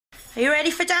Are you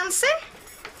ready for dancing?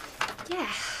 Yeah.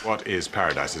 What is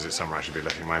Paradise? Is it somewhere I should be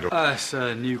letting my daughter? It's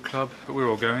a new club, but we're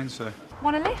all going, so...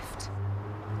 Want a lift?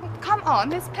 Come on,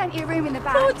 there's plenty of room in the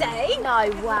back. Claudine? No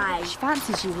way. She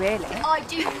fancies you, really. I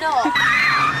do not.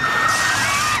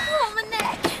 Oh, my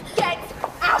neck. Get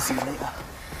out. See you later.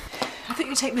 I think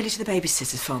you'll take Millie to the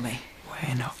babysitters for me.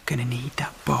 We're not gonna need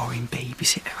that boring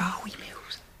babysitter, are we,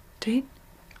 Mills? Dean?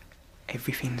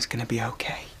 Everything's gonna be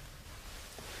okay.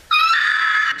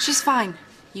 She's fine.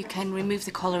 You can remove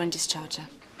the collar and discharge her.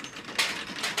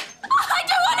 I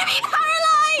don't want to be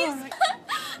paralysed.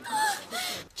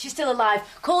 She's still alive.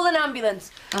 Call an ambulance.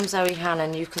 I'm Zoe Hanna,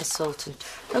 new consultant.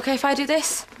 Okay if I do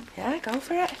this? Yeah, go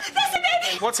for it. There's a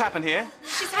baby. What's happened here?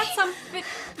 She's had some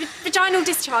vaginal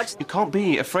discharge. You can't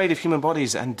be afraid of human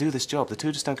bodies and do this job. The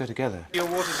two just don't go together. Your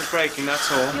waters are breaking,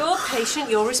 that's all. Your patient,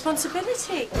 your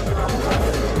responsibility.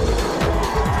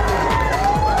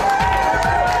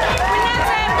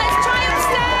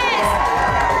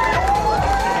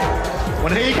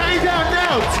 Well, here you came down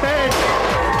now, 10!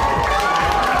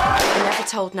 I never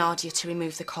told Nadia to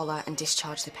remove the collar and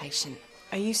discharge the patient.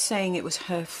 Are you saying it was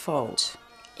her fault?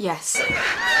 Yes.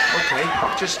 OK,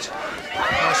 just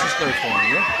nice and slow for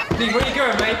me, yeah? Lee, where are you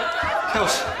going, mate?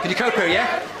 Kels, can you cope here,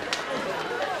 yeah?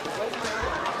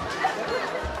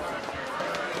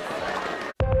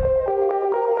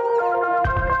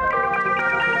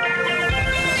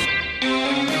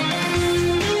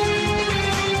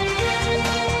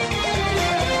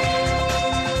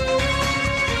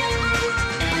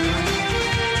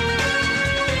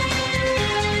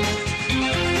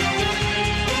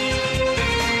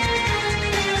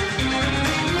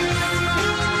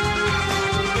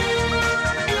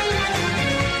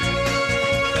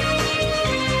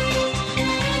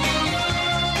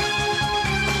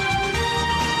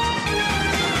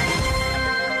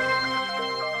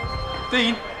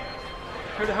 Dean,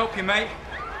 here to help you, mate.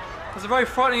 It was a very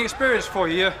frightening experience for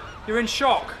you. You're in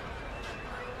shock.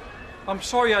 I'm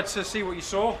sorry you had to see what you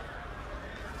saw.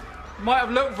 It might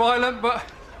have looked violent, but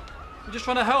we're just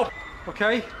trying to help,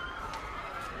 okay?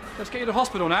 Let's get you to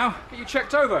hospital now. Get you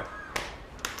checked over.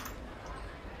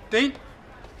 Dean?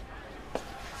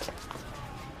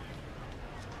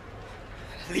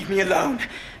 Leave me alone.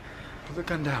 Put the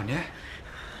gun down, yeah?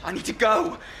 I need to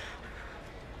go.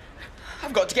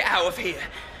 I've got to get out of here.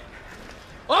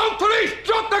 Oh, police!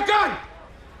 Drop the gun!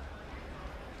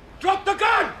 Drop the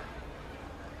gun!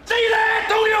 See there!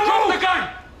 Do your Drop the gun!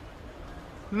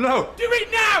 No. Do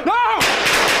it now! No!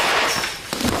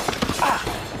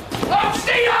 Oh,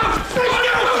 see you!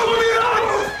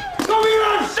 Come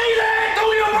here! See there! Do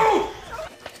your move!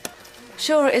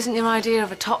 Sure, it isn't your idea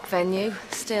of a top venue.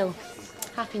 Still,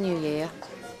 Happy New Year.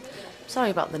 Sorry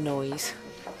about the noise.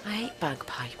 I hate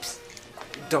bagpipes.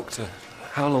 Doctor,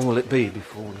 how long will it be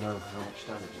before we know how much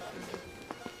damage has been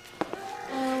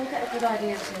done? We'll get a good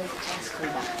idea as soon as the tests come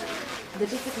back. The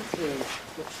difficulty is,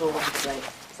 with trauma today,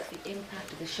 is that the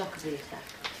impact of the shock of the attack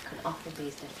can often be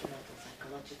as detrimental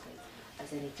psychologically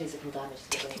as any physical damage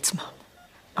to the brain. It's Mum.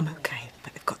 I'm okay,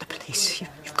 but they've got the police.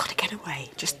 You've got to get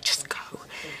away. Just go.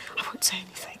 I won't say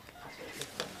anything.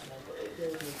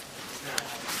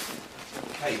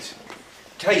 Kate.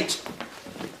 Kate!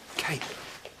 Kate.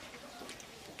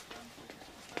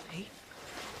 Hey?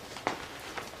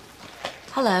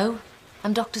 Hello,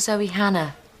 I'm Dr. Zoe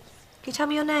Hanna. Can you tell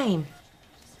me your name?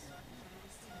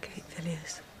 Kate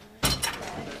Villiers.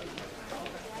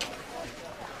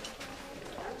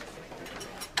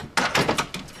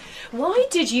 Why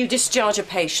did you discharge a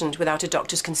patient without a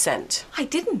doctor's consent? I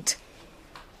didn't.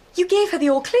 You gave her the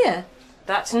all clear.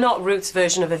 That's not Ruth's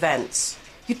version of events.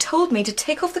 You told me to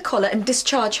take off the collar and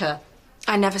discharge her.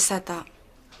 I never said that.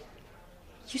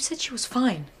 You said she was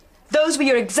fine. Those were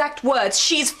your exact words.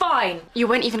 She's fine. You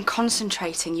weren't even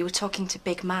concentrating. You were talking to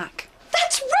Big Mac.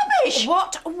 That's rubbish!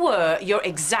 What were your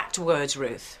exact words,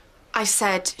 Ruth? I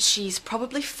said she's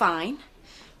probably fine,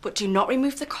 but do not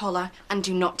remove the collar and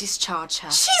do not discharge her.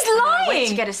 She's I'm lying! gonna wait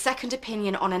to get a second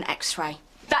opinion on an X-ray.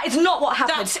 That is not what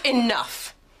happened. That's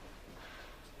enough.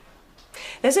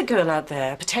 There's a girl out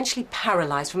there potentially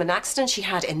paralysed from an accident she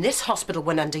had in this hospital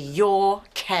when under your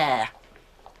care.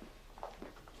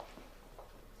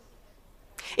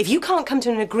 If you can't come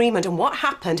to an agreement on what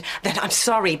happened, then I'm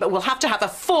sorry, but we'll have to have a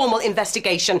formal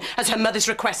investigation as her mother's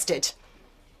requested.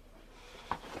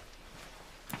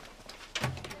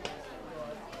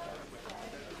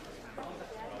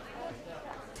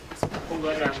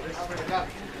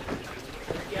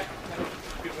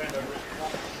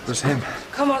 It was him.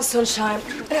 Come on, sunshine.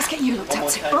 Let's get you looked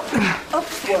at. Up.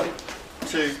 1,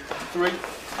 2, 3. Okay.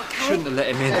 Shouldn't have let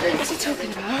him in. What's he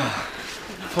talking about?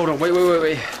 Hold on,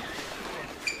 wait.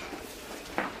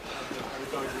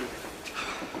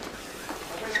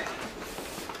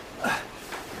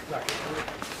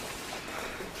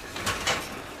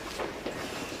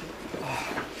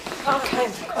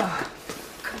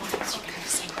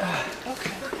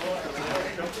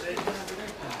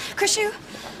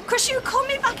 Krishu, call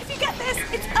me back if you get this.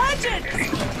 It's urgent. How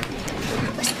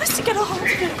am I supposed to get a hold of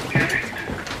it?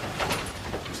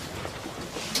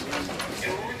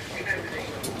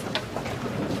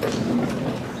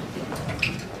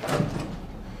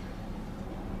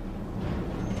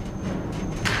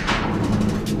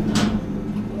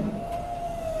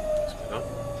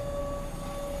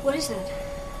 What is it?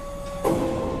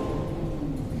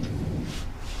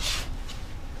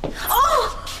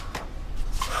 Oh!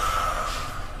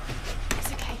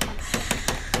 It's okay.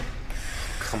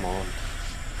 Come on.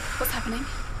 What's happening?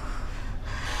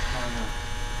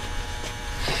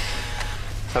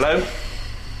 Hello?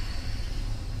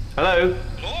 Hello?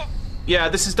 Hello? Yeah,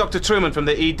 this is Dr. Truman from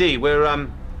the ED.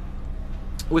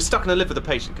 We're stuck in a lift with a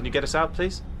patient. Can you get us out,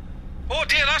 please? Oh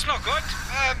dear, that's not good.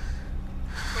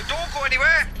 We don't go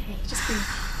anywhere. Okay, just breathe.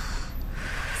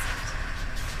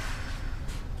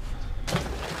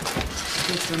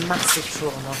 Due to a massive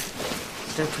trauma.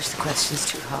 Don't push the questions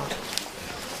too hard.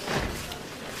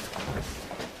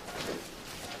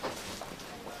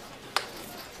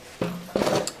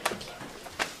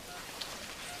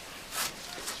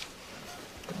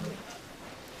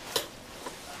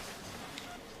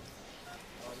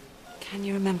 Can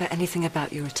you remember anything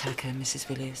about your attacker, Mrs.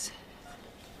 Villiers?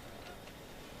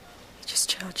 He just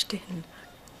charged in.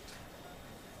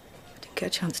 I didn't get a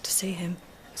chance to see him.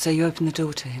 So you opened the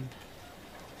door to him?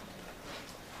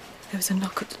 There was a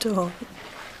knock at the door.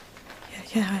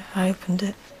 Yeah, I opened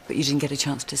it. But you didn't get a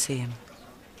chance to see him?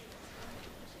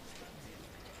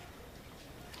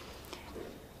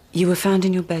 You were found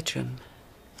in your bedroom?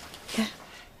 Yeah.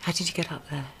 How did you get up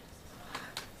there?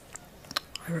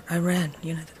 I ran,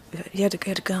 you know. He had a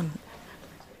gun.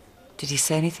 Did he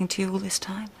say anything to you all this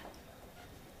time?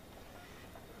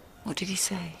 What did he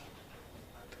say?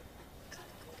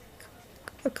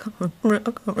 I can't remember. I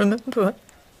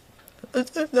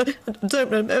don't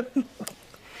remember.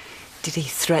 Did he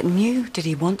threaten you? Did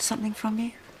he want something from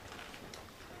you?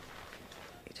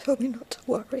 He told me not to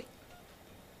worry.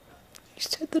 He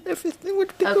said that everything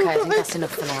would be all Okay, right. I think that's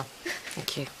enough for now.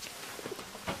 Thank you.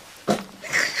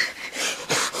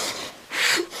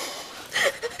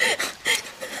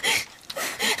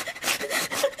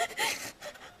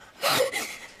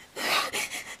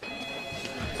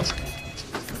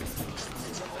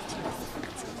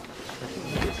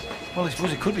 Well, I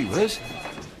suppose it could be worse.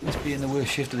 Must be in the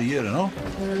worst shift of the year and all.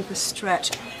 We're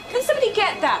overstretched. Can somebody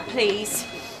get that, please?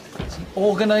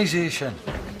 Organisation.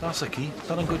 That's the key.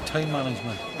 Done good time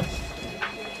management.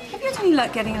 Have you had any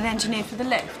luck getting an engineer for the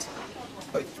lift?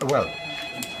 Well,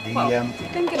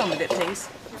 Then get on with it, please.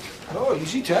 Oh,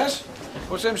 easy, Tess.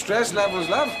 What's them stress levels,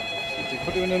 love? They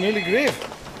put you in an early grave.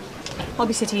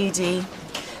 Holby City ED.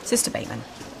 Sister Bateman.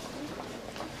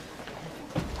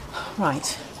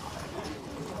 Right.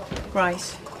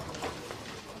 Right.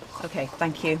 Okay,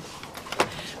 thank you.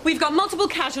 We've got multiple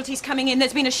casualties coming in.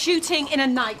 There's been a shooting in a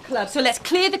nightclub. So let's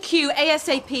clear the queue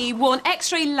ASAP, warn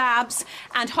X-ray labs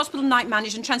and hospital night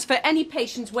managers and transfer any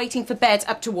patients waiting for beds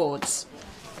up to wards.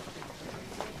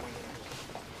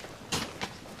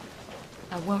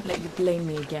 I won't let you blame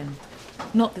me again.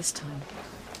 Not this time.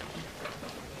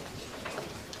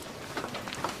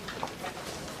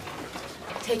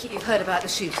 Take it you've heard about the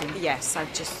shooting? Yes,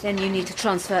 I've just... Then you need to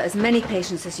transfer as many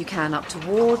patients as you can up to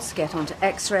wards, get onto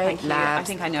X-ray, Thank you. labs... I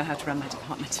think I know how to run my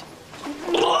department.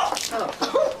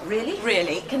 Oh, really?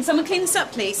 Really? Can someone clean this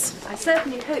up, please? I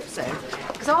certainly hope so.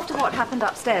 Because after what happened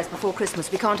upstairs before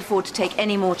Christmas, we can't afford to take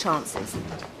any more chances.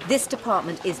 This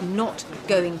department is not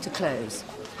going to close.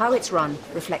 How it's run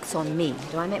reflects on me.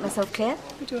 Do I make myself clear?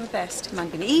 We do our best. It might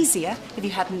have been easier if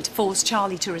you hadn't forced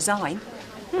Charlie to resign.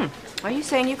 Are you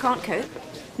saying you can't cope?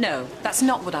 No, that's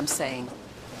not what I'm saying.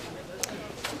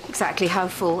 Exactly how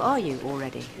full are you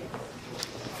already?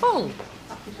 Full.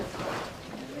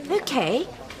 Okay,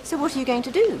 so what are you going to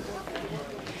do?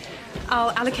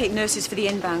 I'll allocate nurses for the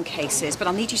inbound cases, but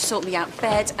I'll need you to sort me out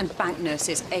bed and bank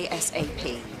nurses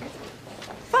ASAP.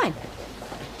 Fine.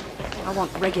 I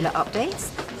want regular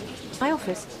updates. My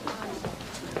office.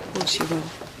 Of course you will.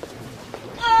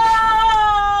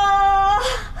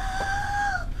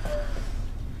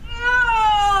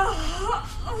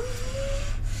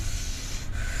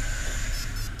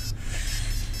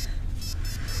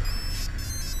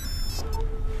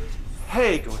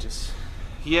 Hey, gorgeous.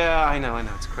 Yeah, I know,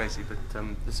 it's crazy, but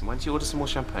listen, why don't you order some more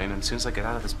champagne, and as soon as I get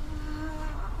out of this...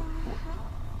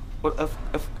 Well,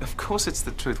 of course it's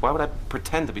the truth. Why would I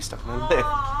pretend to be stuck in a lift?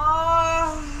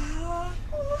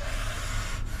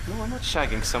 No, I'm not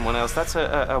shagging someone else. That's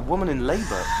a woman in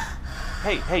labour.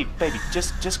 Hey, baby,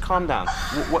 just calm down.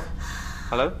 What?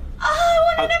 Hello?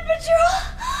 Oh, I want an epidural.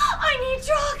 I need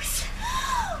drugs.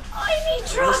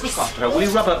 Look after her. Will you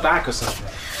rub her back or something?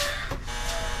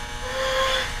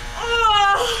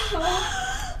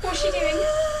 What's she doing?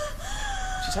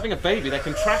 She's having a baby. They're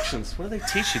contractions. What do they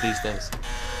teach you these days?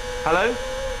 Hello?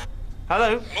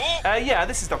 Hello? Yeah,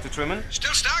 this is Dr. Truman.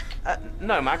 Still stuck?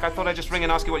 No, Mac. I thought I'd just ring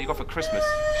and ask you what you got for Christmas.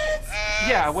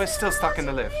 Yeah, we're still stuck in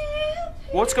the lift.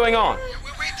 What's going on?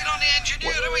 We're waiting on the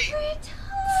engineer, are we? This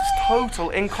is total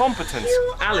incompetence.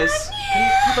 Alice, can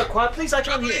you keep her quiet, please? I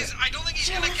can't hear. I don't think he's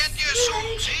going to get you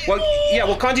soon, see? Well, yeah,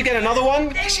 well, can't you get another one?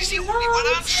 This is the only one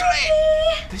answering.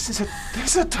 This is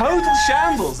a total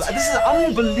shambles. This is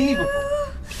unbelievable.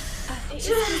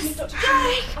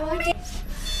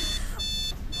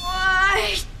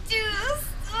 Why just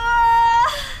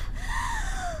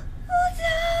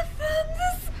water from the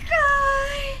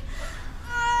sky?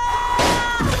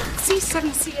 C7,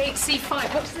 C8, C5.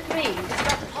 What does it mean? It's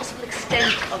about the possible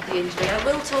extent of the injury. I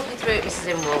will talk you through it, Mrs.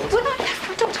 Inwald. When I left,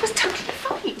 my doctor was totally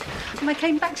fine. When I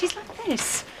came back, she's like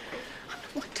this. I'm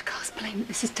not one to cast blame.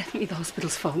 This is definitely the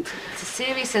hospital's fault. It's a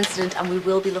serious incident, and we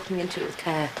will be looking into it with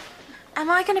care. Am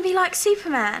I going to be like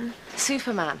Superman?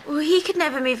 Superman? Well, he could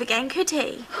never move again, could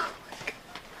he?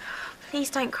 Please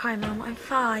don't cry, Mum. I'm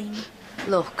fine.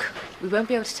 Look, we won't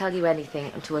be able to tell you anything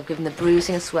until we've given the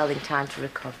bruising and swelling time to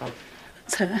recover.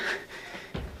 Sir?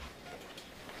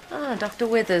 Ah, Dr.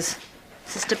 Withers.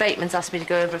 Sister Bateman's asked me to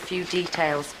go over a few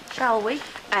details. Shall we?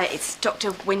 It's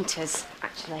Dr. Winters,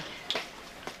 actually.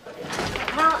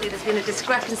 Apparently there's been a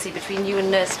discrepancy between you and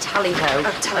Nurse Tallyho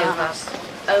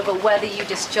over whether you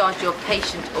discharged your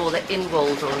patient or the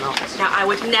Inwald or not. Now, I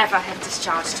would never have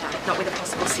discharged her, not with a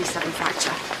possible C7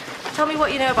 fracture. Tell me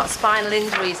what you know about spinal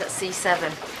injuries at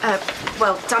C7.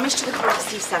 Well, damage to the core of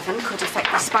C7 could affect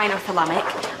the spinothalamic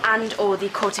and or the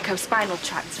corticospinal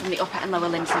tracts from the upper and lower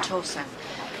limbs and torso.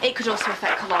 It could also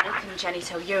affect colonic and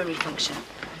genitourinary function.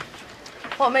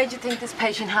 What made you think this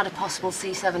patient had a possible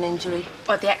C7 injury?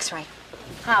 Or the X-ray.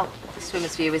 How? The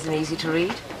swimmer's view isn't easy to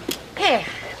read. Here,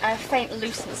 a faint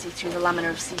lucency through the lamina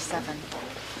of C7.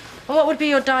 And what would be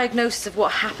your diagnosis of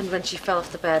what happened when she fell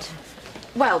off the bed?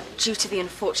 Well, due to the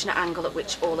unfortunate angle at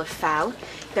which Orla fell,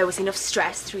 there was enough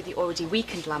stress through the already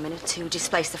weakened lamina to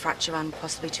displace the fracture and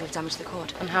possibly to have damaged the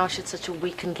cord. And how should such a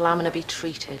weakened lamina be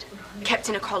treated? Kept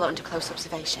in a collar under close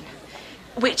observation.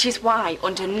 Which is why,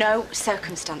 under no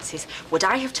circumstances, would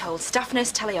I have told staff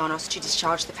nurse Teleanos to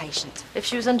discharge the patient. If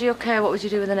she was under your care, what would you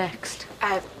do with her next?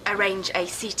 Arrange a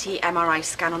CT MRI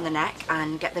scan on the neck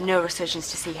and get the neurosurgeons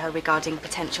to see her regarding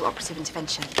potential operative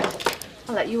intervention.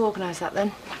 I'll let you organise that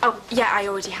then. Oh, yeah, I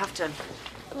already have done.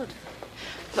 Good.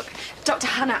 Look, Dr.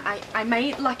 Hannah, I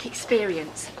may lack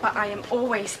experience, but I am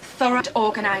always thorough,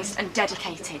 organised and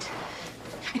dedicated.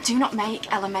 I do not make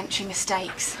elementary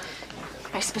mistakes.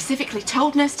 I specifically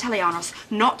told Nurse Teleanos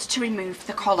not to remove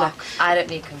the collar. Look, I don't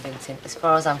need convincing. As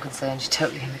far as I'm concerned, you're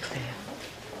totally in the clear.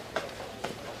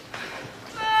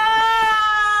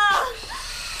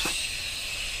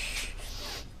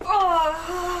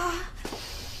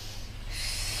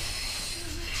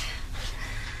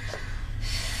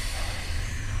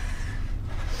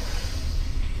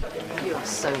 You are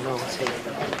so naughty.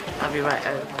 I'll be right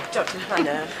over. Dr.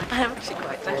 Hannah, I'm actually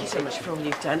quite thank you so much for all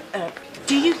you've done.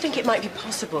 Do you think it might be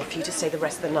possible for you to stay the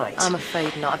rest of the night? I'm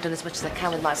afraid not. I've done as much as I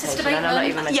can with my Sister patient, and I'm not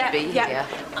even meant to be here.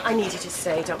 I need you to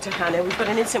stay, Dr. Hannah. We've got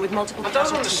an incident with multiple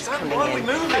casualties coming in. Why are we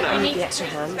moving I now? need the extra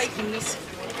hands, please.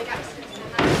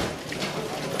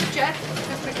 Jeff,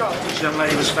 where's the dog? This young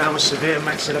lady was found with severe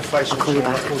maxillofacial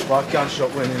trauma caused by a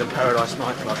gunshot wound in the Paradise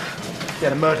nightclub. They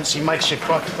had emergency makeshift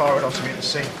private corridor at the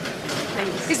scene.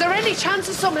 Is there any chance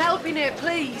of some help in here,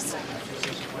 please?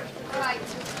 Right.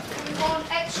 We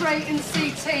want X-ray and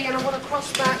CT, and I want a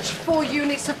cross-match, 4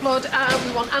 units of blood.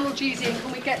 We want analgesia.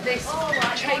 Can we get this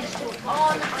changed to a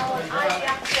On IV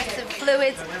access of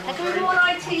fluids. And can we do an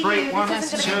ITU?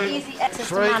 This isn't going to be easy access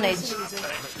to manage.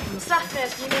 Staff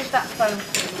nurse, can you move that phone,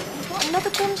 please? What, another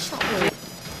gunshot wound?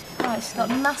 Right, she's got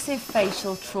massive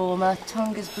facial trauma.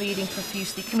 Tongue is bleeding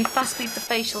profusely. Can we fast feed the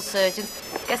facial surgeons?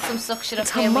 Get some suction up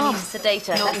here. We need to sedate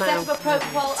her. Let's set up a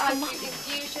protocol, ITU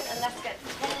infusion, and let's get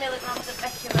 10 milligrams of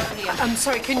ecuronium. I'm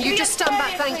sorry, can you just stand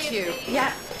back? Thank you.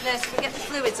 Yeah. Nurse, can we get the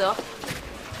fluids up?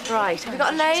 Right. Have you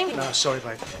got a name? No, sorry,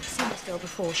 babe. I've seen this girl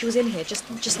before. She was in here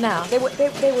just now. They were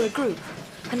a group.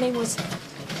 Her name was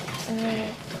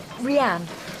Rianne.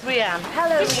 Rianne.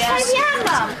 Hello, Did you say Rianne,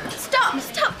 Mum?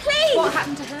 Stop, please! What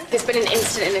happened to her? There's been an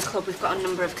incident in the club. We've got a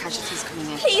number of casualties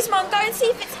coming in. Please, Mum, go and see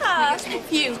if it's her.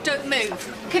 You, don't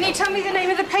move. Can you tell me the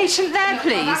name of the patient there,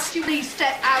 please? Please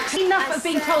step out. Enough of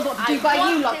being told what to do by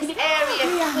you lot. This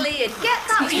area cleared. Get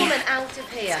that woman out of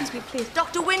here. Excuse me, please.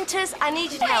 Dr. Winters, I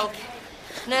need your help.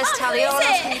 Nurse Tally, all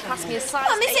can you pass me a size?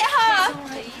 Mum, is it her?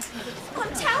 Mum,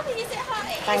 tell me, is it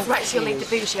her? Thanks. Right, she'll leave the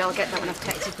bougie. I'll get that when I've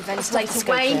collected the ventilator.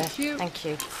 Wayne. Thank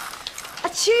you. A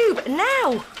tube,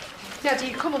 now!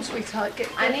 Nadia, come on, sweetheart.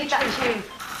 I need that tube.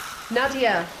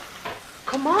 Nadia,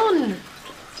 come on.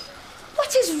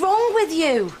 What is wrong with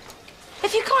you?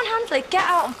 If you can't handle it, get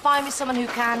out and find me someone who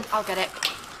can. I'll get it.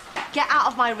 Get out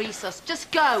of my resus.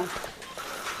 Just go.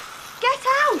 Get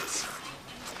out!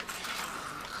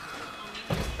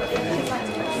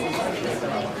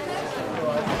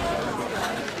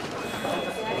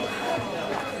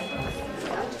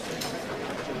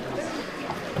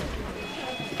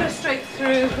 Go straight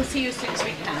through. We'll see you as soon as we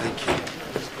can. Thank you.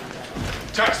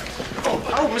 Tess!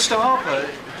 Oh, Mr. Harper.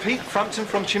 Pete Frampton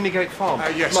from Chimneygate Farm.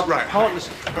 Yes, My right. partner's...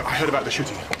 I heard about the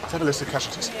shooting. Let's have a list of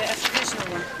casualties. Yeah, a provisional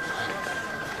one.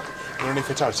 Are there any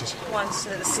fatalities? One's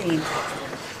at the scene.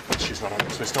 She's not on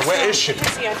this list. Now, where is she?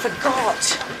 Lizzie, I forgot.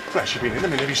 Where's she been in? I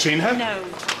mean, have you seen her? No.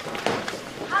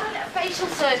 How did a facial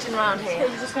surgeon round here?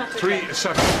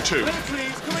 372.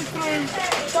 Please, coming through.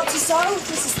 Dr. Sorrell,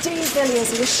 this is Dean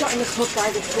Villiers. He was shot in the pub by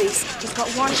the police. He's got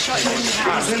one shot in the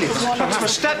hand. That's my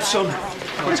stepson.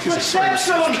 My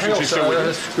stepson!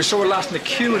 We saw her last in the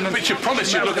queue and then... But you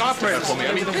promised you'd look after her for me.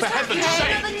 I mean, for heaven's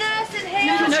sake. The nurse in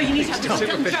here. No, you need to have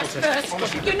the undressed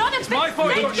first. You're not It's my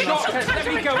fault you got shot, Tess. Let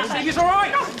me go. See, he's all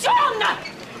right. Oh, John!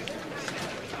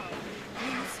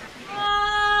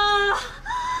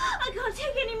 I can't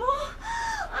take any more.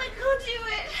 I can't do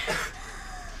it.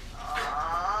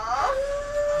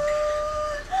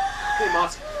 Okay,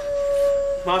 Martha.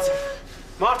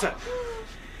 Martha!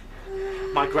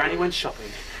 My granny went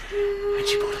shopping and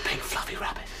she bought a pink fluffy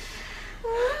rabbit.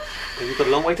 Okay, you've got a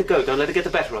long way to go. Don't let it get the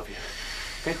better of you.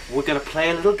 Okay, we're going to play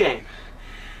a little game.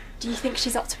 Do you think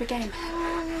she's up to a game?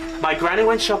 My granny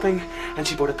went shopping and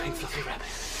she bought a pink fluffy rabbit.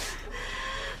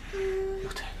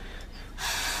 Your turn.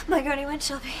 My granny went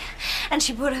shopping and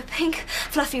she bought a pink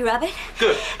fluffy rabbit.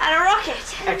 Good. And a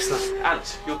rocket. Excellent.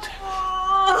 Alice, your turn.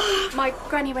 My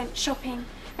granny went shopping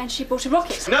and she bought a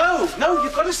rocket. No,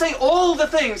 you've got to say all the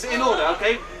things in order,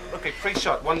 okay? Okay, free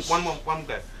shot. One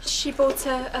go. She bought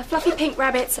a fluffy pink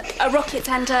rabbit, a rocket,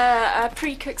 and a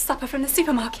pre-cooked supper from the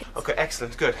supermarket. Okay,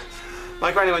 excellent, good.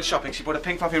 My granny went shopping. She bought a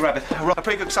pink fluffy rabbit, a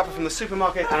pre-cooked supper from the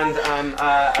supermarket, and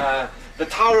the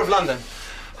Tower of London.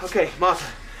 Okay, Martha,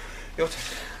 your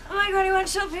turn. My granny went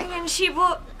shopping and she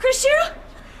bought Christian.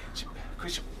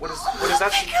 Christian, what is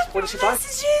that? What did she buy?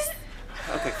 Messages.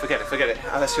 Okay, forget it.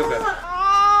 Alice, you'll go.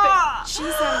 But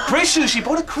she's Christian, she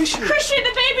bought a Christian. Christian,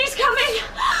 the baby's coming.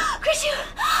 Christian,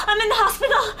 I'm in the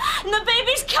hospital and the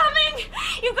baby's coming.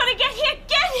 You've got to get here.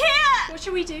 Get here. What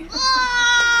should we do?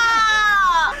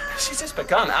 She's just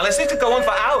begun. Alice, need to go on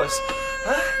for hours.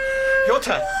 Huh? Your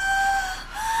turn.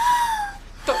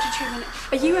 Dr. Truman,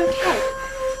 are you okay?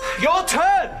 Your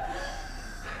turn.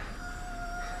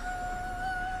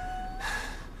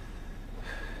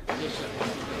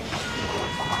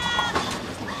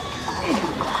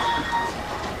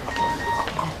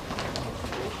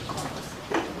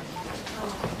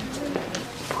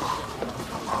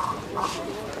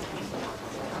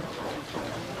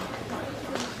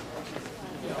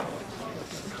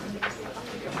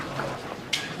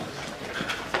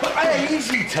 Hey,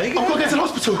 easy, take it. I've got to get to the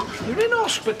hospital. You're in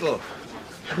hospital.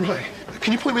 Right.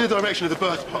 Can you point me in the direction of the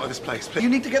birth part of this place, please? You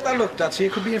need to get that looked at, so you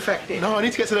could be infected. No, I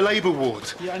need to get to the labour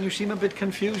ward. Yeah, and you seem a bit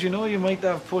confused, you know. You might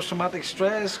have post-traumatic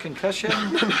stress, concussion.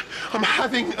 I'm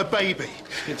having a baby.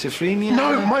 Schizophrenia.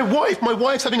 No, my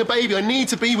wife's having a baby. I need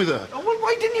to be with her. Oh, well,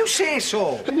 why didn't you say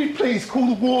so? Can you please call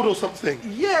the ward or something?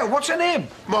 Yeah, what's her name?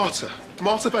 Martha.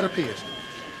 Martha Van appeared.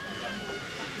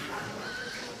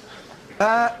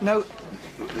 No,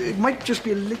 it might just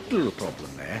be a little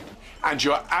problem there. And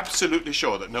you're absolutely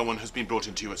sure that no one has been brought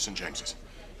into you at St. James's?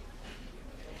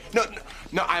 No,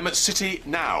 I'm at City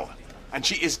now, and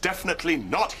she is definitely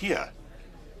not here.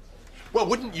 Well,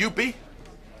 wouldn't you be?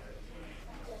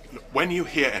 Look, when you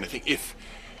hear anything, if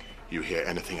you hear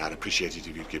anything, I'd appreciate it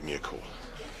if you'd give me a call.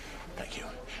 Thank you.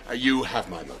 You have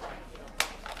my mobile.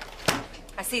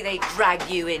 I see they drag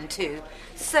you in too.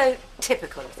 So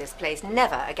typical of this place.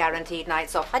 Never a guaranteed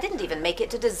night's off. I didn't even make it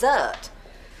to dessert.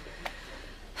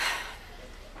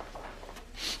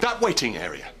 That waiting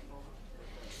area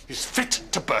is fit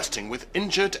to bursting with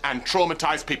injured and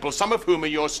traumatized people, some of whom are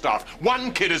your staff.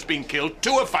 One kid has been killed,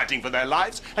 2 are fighting for their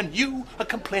lives, and you are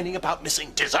complaining about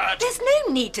missing dessert. There's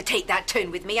no need to take that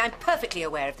tone with me. I'm perfectly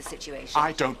aware of the situation.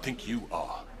 I don't think you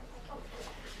are.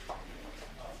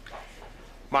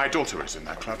 My daughter is in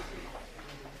that club.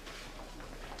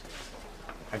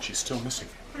 And she's still missing.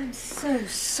 I'm so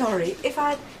sorry. If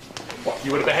I... What,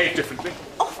 you would have behaved differently?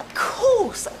 Of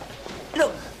course.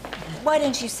 Look, why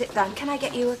don't you sit down? Can I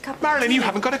get you a cup of Marilyn, tea? you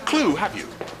haven't got a clue, have you?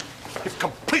 You've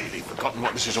completely forgotten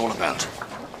what this is all about.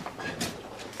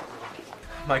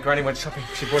 My granny went shopping.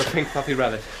 She bought a pink fluffy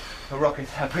rabbit, a rocket,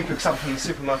 a pink something from the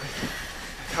supermarket,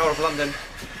 a Tower of London,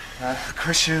 a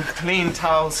Chrishu, clean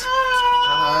towels,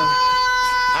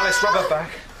 Alice rubber bag.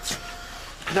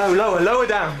 No, lower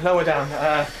down.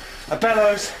 A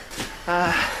bellows,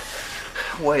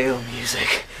 whale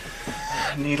music,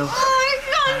 needle. Oh, I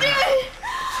can't do it!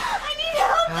 I need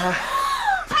help!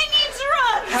 I need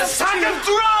drugs! A sack of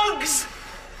drugs!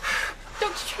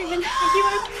 Dr. Truman, are you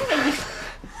okay?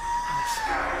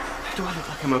 Do I look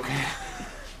like I'm okay?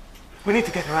 We need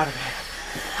to get her out of here.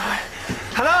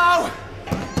 Hello?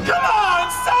 Come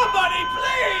on, somebody,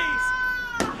 please!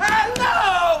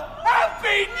 Hello!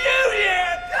 Happy New Year!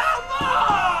 Come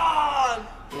on!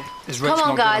 Come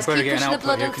on, guys, keep pushing the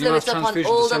blood and fluids up on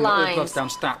all the lines.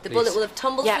 The bullet will have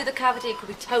tumbled through the cavity. It could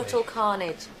be total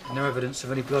carnage. No evidence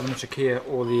of any blood on the trachea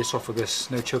or the esophagus.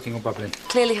 No choking or bubbling.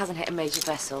 Clearly hasn't hit a major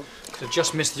vessel. They've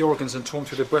just missed the organs and torn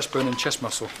through the breastbone and chest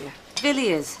muscle.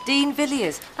 Villiers, Dean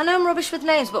Villiers. I know I'm rubbish with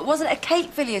names, but wasn't it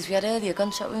Kate Villiers we had earlier?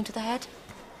 Gunshot wound to the head?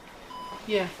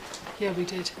 Yeah, we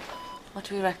did. What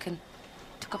do we reckon?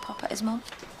 Took a pop at his mum?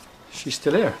 She's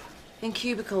still here. In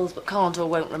cubicles, but can't or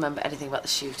won't remember anything about the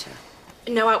shooter.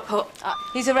 No output.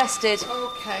 He's arrested.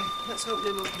 OK, let's open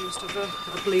him up. He must have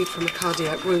a bleed from a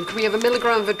cardiac wound. Can we have a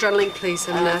milligram of adrenaline, please?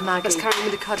 And Maggie. let's carry him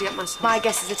with a cardiac massage. My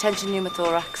guess is a tension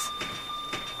pneumothorax.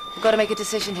 We've got to make a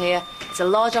decision here. It's a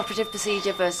large operative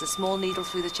procedure versus a small needle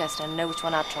through the chest, and I know which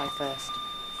one I'd try first.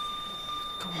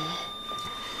 Come on.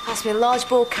 Pass me a large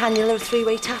bore cannula, a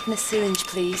three-way tap, and a syringe,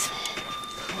 please.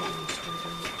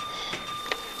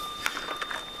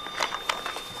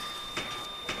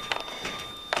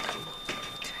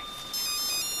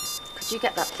 Could you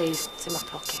get that, please? It's in my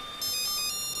pocket.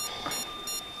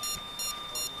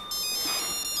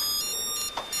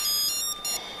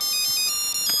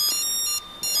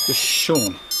 Just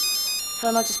Sean. Tell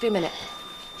him I'll just be a minute.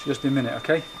 Should just be a minute,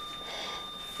 okay?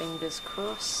 Fingers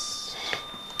crossed.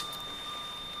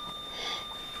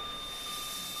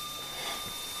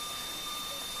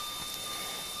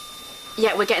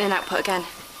 Yeah, we're getting an output again.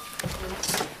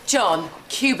 John,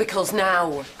 cubicles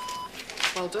now.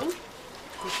 Well done.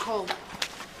 Good call.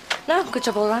 No, good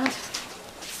job all round.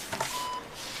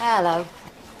 Hello.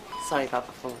 Sorry about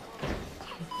before.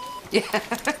 Yeah.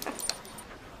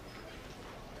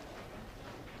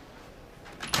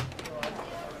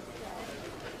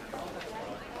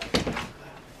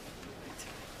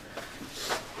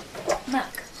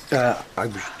 Mac, I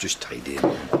was just tidying.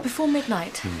 before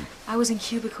midnight, I was in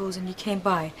cubicles and you came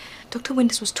by. Dr.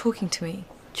 Winters was talking to me.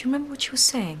 Do you remember what she was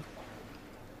saying?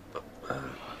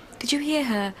 Did you hear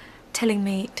her telling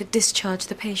me to discharge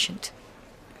the patient?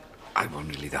 I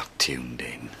wasn't really that tuned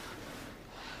in.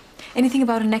 Anything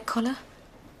about a neck collar?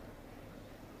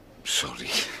 Sorry.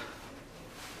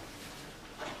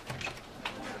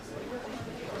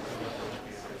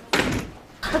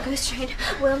 A ghost train.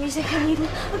 Well, music, I need a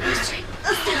ghost train.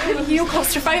 You're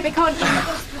claustrophobic, aren't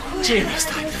you? Gee,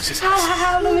 diagnosis.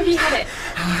 How long have you had it?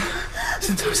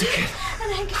 Since I was a kid.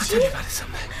 I'll tell you about it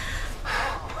someday.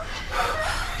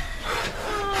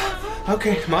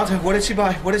 Okay, Martha, what did she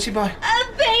buy? What did she buy? A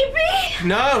baby?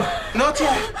 No, not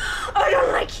yet. I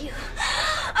don't like you.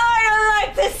 I don't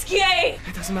like this game.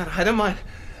 It doesn't matter. I don't mind.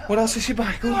 What else did she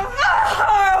buy? Go on. A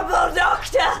horrible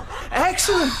doctor.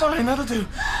 Excellent. Fine, that'll do.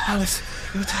 Alice,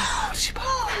 you'll tell her. What did she buy?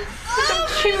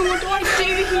 What do I do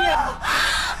here?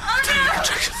 Tell her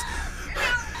contractions.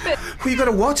 Well, you got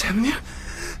to watch, haven't you?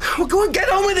 Well, go on, get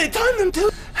on with it. Time them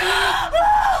to.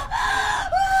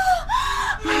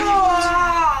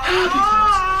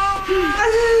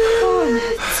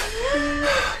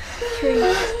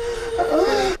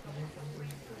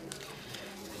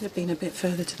 Could have been a bit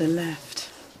further to the left.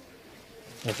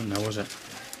 Wasn't there, was it?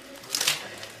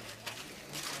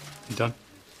 You done?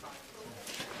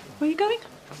 Where are you going?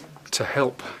 To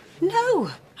help.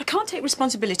 No, I can't take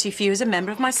responsibility for you as a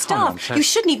member of my on, staff. Tess. You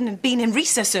shouldn't even have been in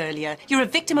recess earlier. You're a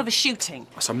victim of a shooting.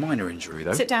 That's a minor injury,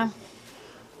 though. Sit down.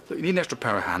 Look, you need an extra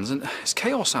pair of hands, and it's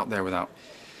chaos out there without...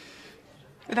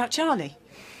 Without Charlie.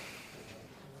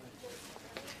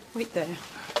 Wait there. The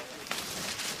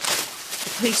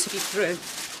police will be through.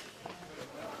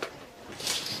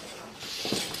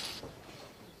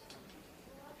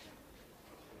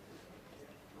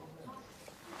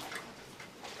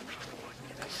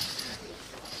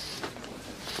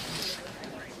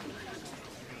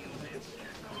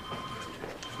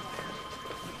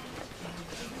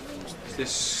 Is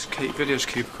this Kate Villiers'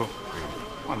 cubicle?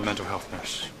 I'm a mental health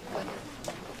nurse.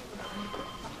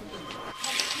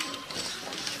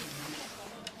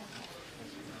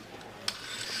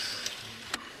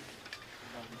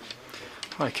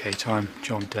 Hi, Kate. I'm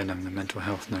John Denham, the mental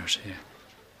health nurse here.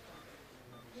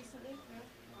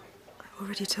 I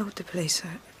already told the police.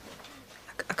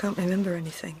 I can't remember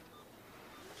anything.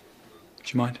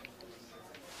 Do you mind?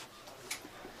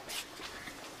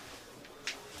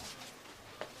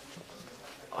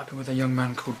 I've been with a young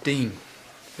man called Dean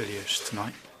Villiers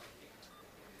tonight.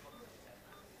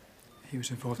 He was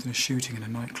involved in a shooting in a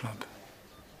nightclub.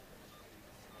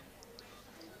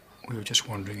 We were just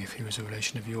wondering if he was a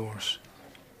relation of yours.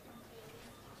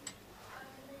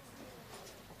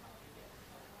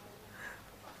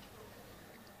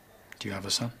 Do you have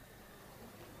a son?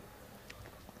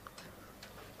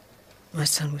 My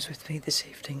son was with me this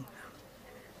evening,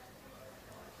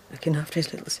 looking after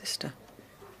his little sister.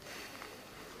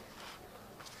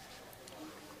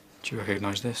 Do you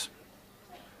recognise this?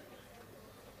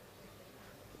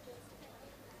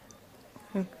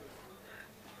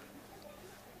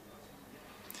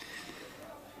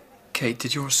 Kate,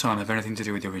 did your son have anything to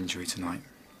do with your injury tonight?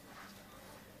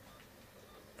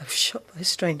 I was shot by a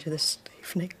stranger this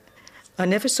evening. I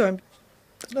never saw him,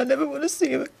 and I never want to see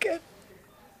him again.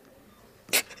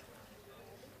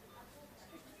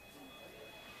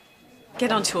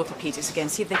 Get on to orthopaedics again,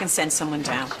 see if they can send someone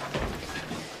down.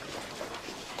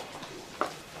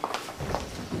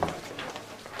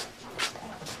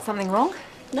 Something wrong?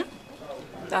 No.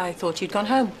 I thought you'd gone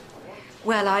home.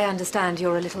 Well, I understand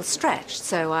you're a little stretched,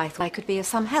 so I thought I could be of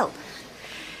some help.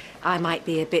 I might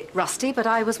be a bit rusty, but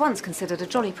I was once considered a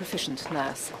jolly proficient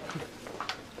nurse.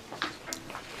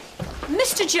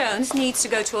 Mr. Jones needs to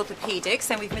go to orthopaedics,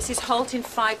 and we've Mrs. Holt in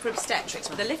fibro-obstetrics.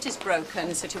 Well, the lift is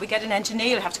broken, so till we get an engineer,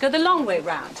 you'll have to go the long way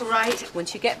round. Right.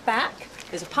 Once you get back,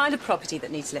 there's a pile of property that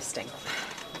needs listing.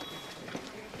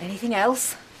 Anything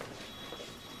else?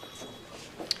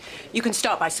 You can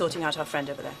start by sorting out our friend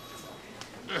over there.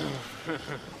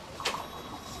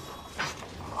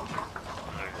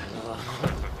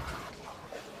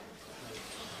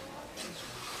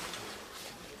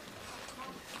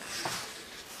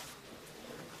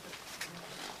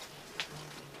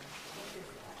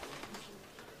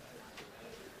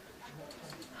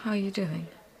 How are you doing?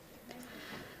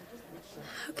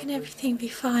 How can everything be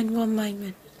fine one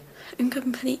moment and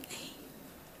completely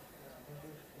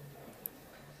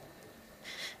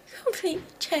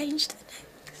changed the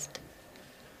next?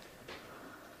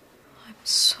 I'm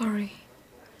sorry.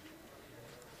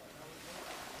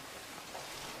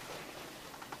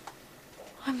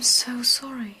 I'm so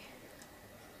sorry.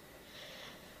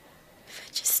 If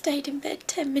I just stayed in bed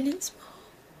 10 minutes more,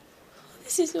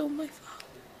 this is all my fault.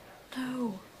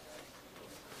 No.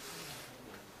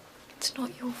 It's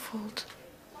not your fault.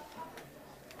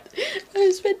 I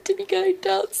was meant to be going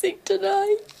dancing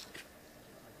tonight.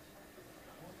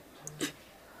 It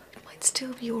might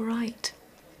still be all right.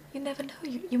 You never know.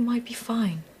 You might be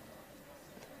fine.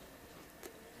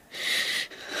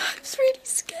 I was really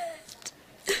scared.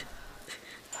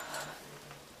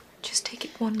 Just take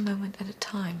it one moment at a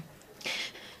time.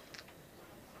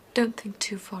 Don't think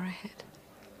too far ahead.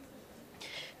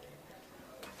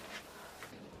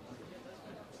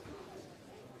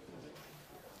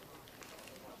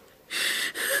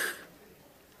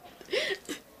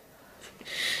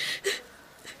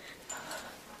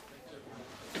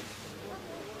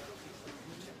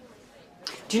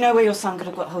 Do you know where your son could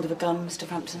have got hold of a gun, Mr.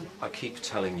 Frampton? I keep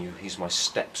telling you, he's my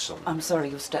stepson. I'm sorry,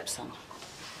 your stepson.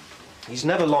 He's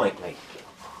never liked me.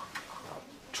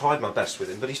 I've tried my best with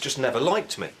him, but he's just never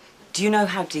liked me. Do you know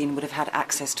how Dean would have had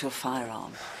access to a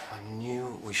firearm? I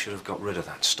knew we should have got rid of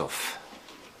that stuff.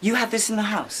 You had this in the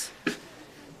house?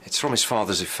 It's from his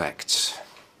father's effects.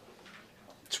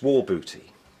 It's war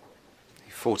booty.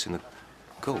 He fought in the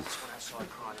Gulf.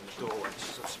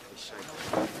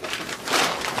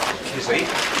 Kizzy?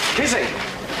 Kizzy!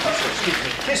 Oh, excuse me.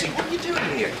 Kizzy, what are you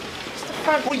doing here?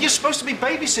 Well, you're supposed to be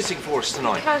babysitting for us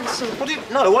tonight. Cancel. What do you...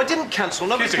 No, I didn't cancel.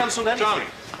 Nobody's cancelled anything.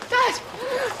 Dad!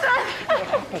 Dad!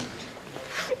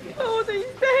 Oh, he's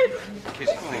dead.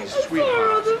 Kizzy, please, I saw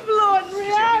her on the floor and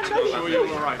Rihanna. I'm sure you're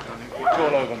all right, darling. It's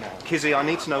all over now. Kizzy, I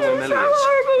need to know where Millie is.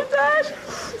 Horrible, Dad.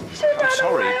 She ran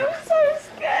sorry, away. but- I'm so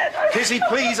scared. Kizzy,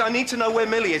 please, I need to know where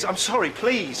Millie is. I'm sorry,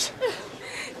 please.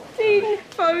 Dean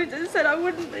phoned and said I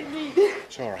wouldn't leave.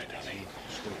 It's all right, darling.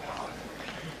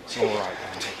 It's all right,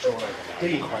 darling. It's all right.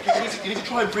 Dean, you need to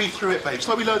try and breathe through it, babe. It's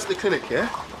like we learned at the clinic, yeah?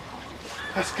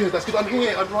 That's good, that's good. I'm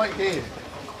here, I'm right here.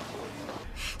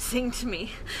 Sing to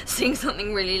me. Sing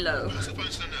something really low. What's the phone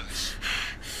to the nurse?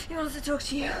 He wants to talk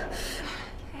to you.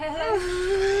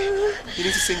 You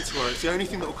need to sing to her. It's the only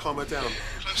thing that will calm her down.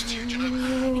 Close to you, do you know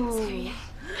that?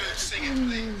 Good, sing it,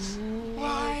 please.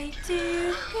 Why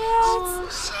do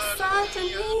girls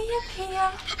suddenly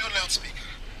appear? Put me on loudspeaker.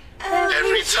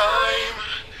 Every time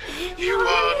you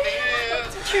are near.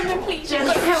 Truman, please, you've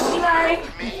got to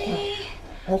help me.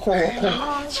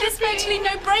 There's virtually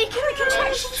no break in the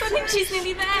contractions. I think she's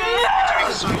nearly there.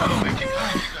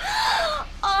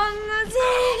 On the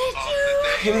day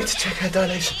You need to check her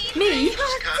dilation. Me?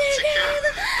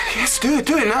 Yes, do it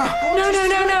now. No, I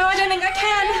don't think I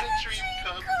can.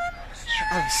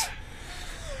 Alice,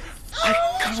 I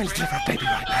can't really deliver a baby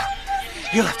right now.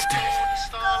 You'll have to do it.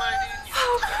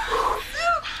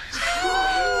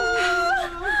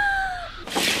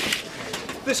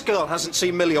 This girl hasn't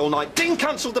seen Millie all night. Dean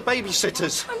cancelled the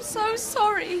babysitters. I'm so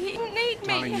sorry. He didn't need me.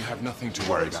 Darling, you have nothing to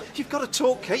worry about. You've got to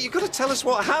talk, Kate. You've got to tell us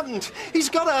what happened. He's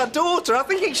got our daughter. I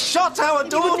think he shot our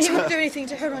daughter. He wouldn't do anything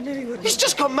to her. I know he wouldn't. He's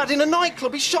just gone mad in a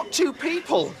nightclub. He shot 2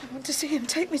 people. I want to see him.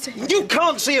 Take me to him. You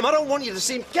can't see him. I don't want you to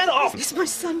see him. Get off. It's my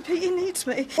son, Pete. He needs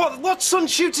me. What son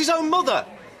shoots his own mother?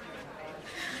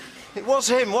 It was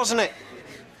him, wasn't it?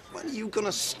 When are you going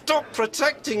to stop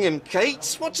protecting him,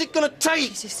 Kate? What's it going to take?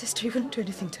 He's his sister. He wouldn't do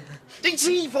anything to her. It's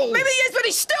evil. Maybe he is, but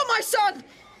he's still my son.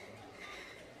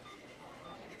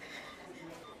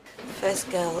 First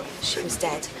girl, she was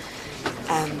dead.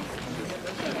 I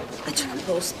took a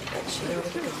pulse, but she had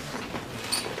already gone.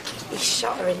 He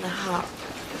shot her in the heart.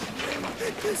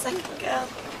 The second girl,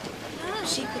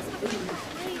 she could breathe.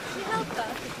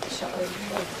 Shot her in the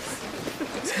legs.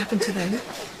 What's happened to them?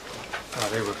 Oh,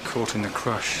 they were caught in the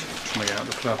crush, trying to get out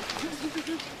of the club.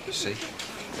 You see?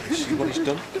 You see what he's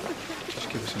done? Just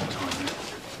give us some time.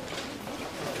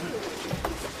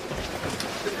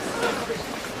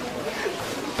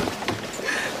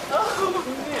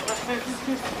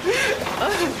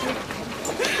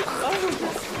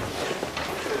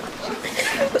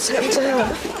 What's happened to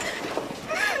her?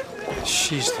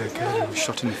 She's the girl who was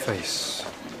shot in the face.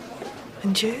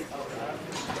 And you?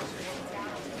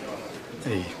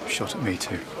 He shot at me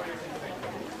too.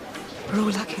 We're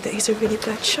all lucky that he's a really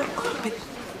bad shot, aren't we?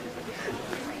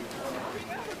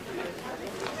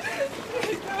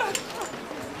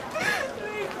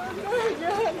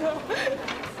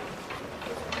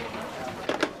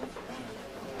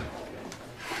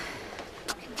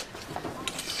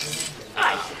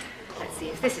 Right. Let's see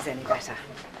if this is any better.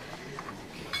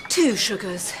 2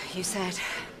 sugars, you said.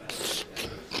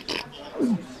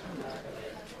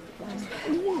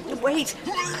 Wait.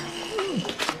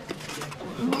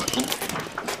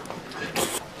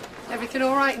 Everything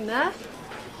all right in there?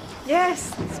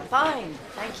 Yes, it's fine.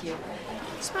 Thank you.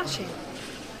 Smashing.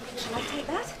 Shall I take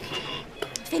that?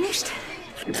 Finished?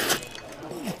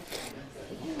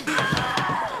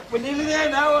 We're nearly there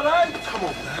now, all right? Come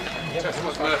on, man. Just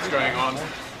what's on earth going on?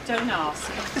 Don't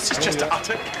ask. This is just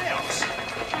utter chaos.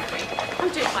 I'm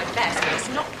doing my best, but it's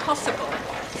not possible.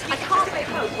 I can't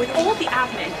cope with all the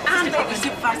admin and what we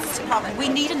supervise this department. We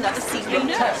need another senior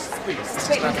nurse. Please,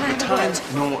 wait, can I have a time word?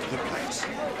 nor the place.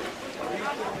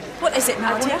 What is it, I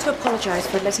Nadia? want to apologise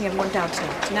for letting everyone down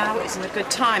tonight. Now isn't a good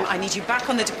time. I need you back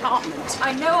on the department.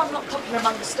 I know I'm not popular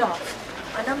among the staff.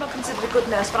 I know I'm not considered a good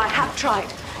nurse, but I have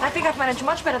tried. And I think I've managed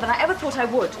much better than I ever thought I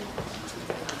would.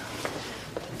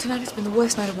 Tonight has been the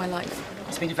worst night of my life.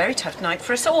 It's been a very tough night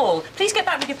for us all. Please get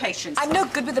back with your patients. I'm no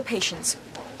good with the patients.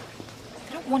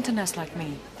 They don't want a nurse like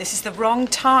me. This is the wrong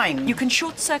time. You can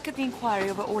short-circuit the inquiry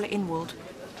over Orla Inwald.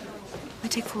 I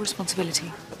take full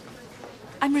responsibility.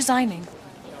 I'm resigning.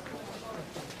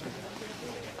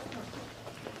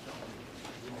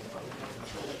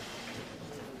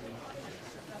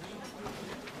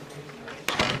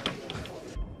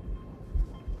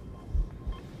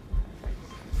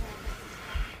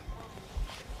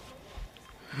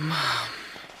 Mum.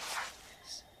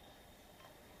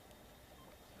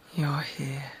 You're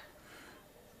here.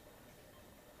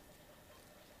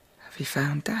 Have you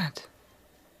found Dad?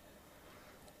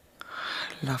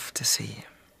 I'd love to see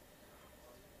him.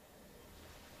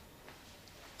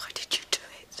 Why did you do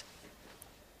it?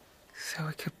 So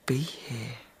we could be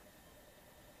here.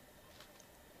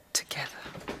 Together.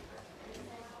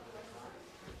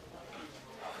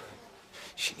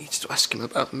 She needs to ask him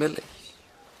about Millie.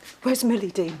 Where's Millie,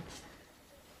 Dean?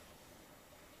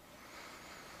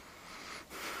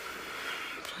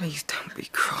 Please don't be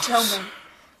cross. Tell me.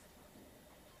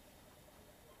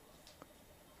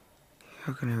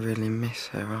 You're gonna really miss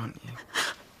her, aren't you?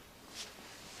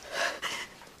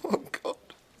 Oh, God.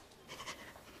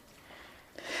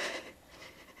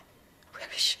 Where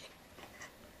is she?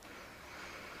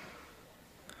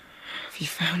 Have you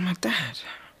found my dad?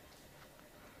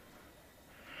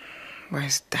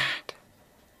 Where's Dad?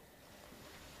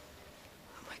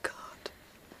 Oh my God.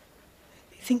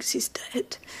 He thinks he's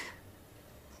dead.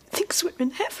 Thinks we're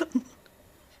in heaven.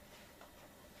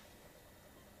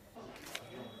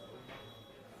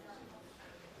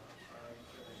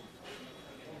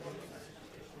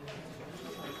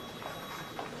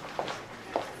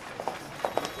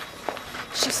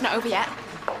 Shift's not over yet.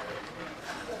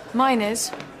 Mine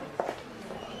is.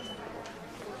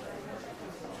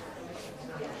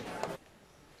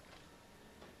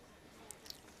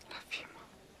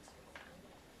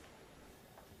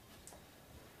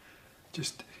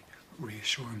 Just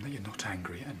reassure him that you're not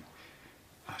angry and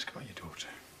ask about your daughter.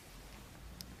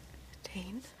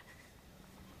 Dean,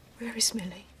 where is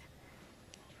Millie?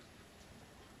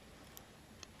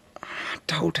 I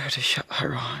told her to shut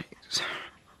her eyes.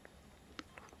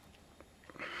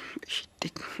 But she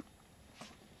didn't.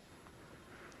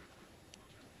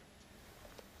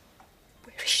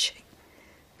 Where is she?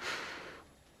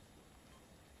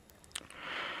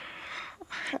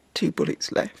 I had 2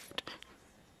 bullets left.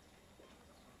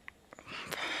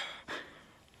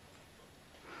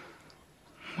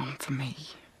 One for me.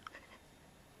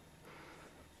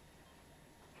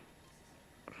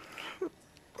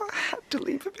 I had to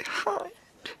leave her behind.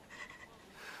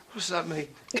 What does that mean?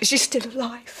 She's still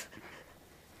alive.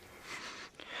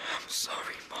 I'm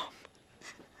sorry, Mom.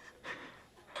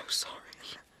 I'm sorry.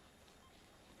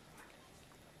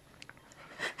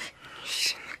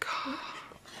 She's in the car.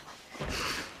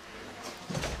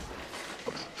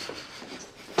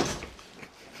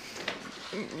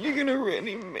 You're gonna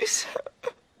really miss her.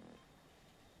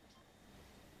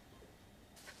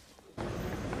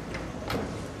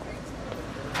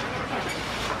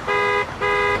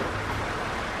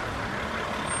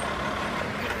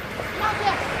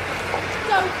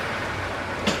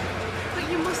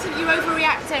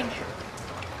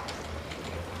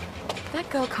 That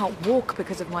girl can't walk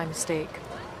because of my mistake.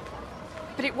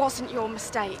 But it wasn't your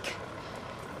mistake.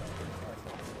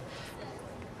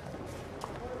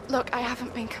 Look, I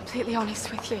haven't been completely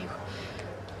honest with you.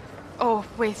 Or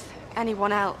with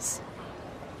anyone else.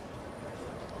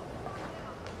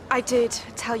 I did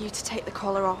tell you to take the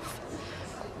collar off.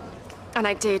 And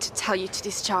I did tell you to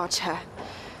discharge her.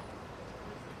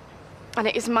 And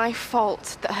it is my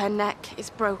fault that her neck is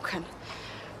broken.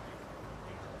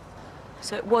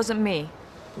 So it wasn't me?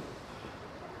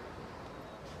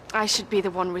 I should be the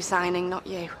one resigning, not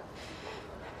you.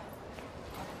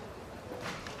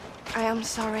 I am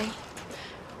sorry.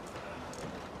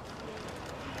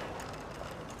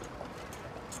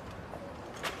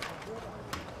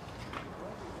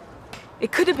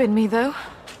 It could have been me, though.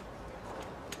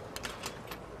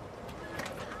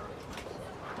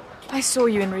 I saw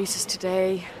you in recess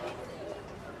today.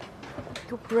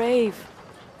 You're brave.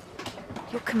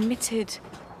 You're committed.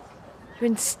 You're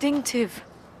instinctive.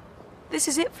 This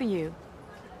is it for you.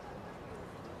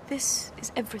 This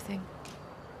is everything.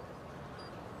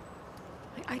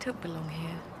 I don't belong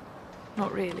here.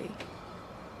 Not really.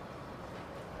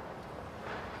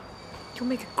 You'll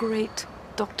make a great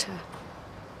doctor.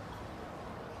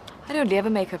 I'd only ever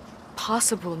make a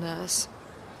passable nurse.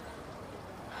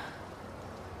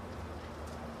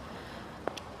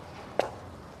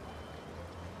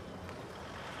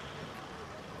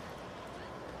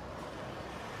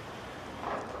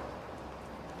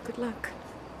 Good luck.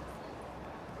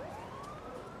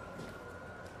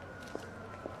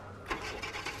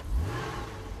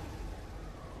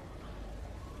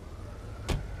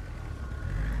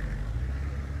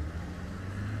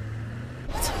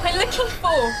 What am I looking for?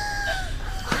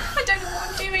 I don't know what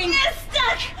I'm doing. It's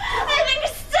stuck! Everything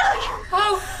is stuck!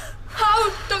 Oh,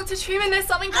 Dr. Truman, there's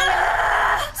something coming.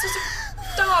 Sort of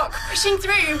dark, pushing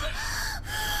through.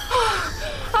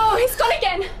 Oh, it's gone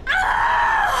again.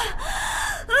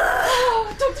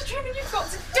 Oh, Dr. Truman, you've got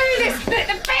to do this. The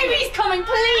baby's coming,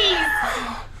 please.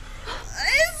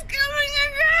 It's coming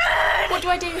again! What do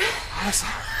I do? Listen,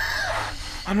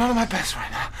 I'm not at my best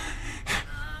right now.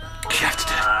 You have to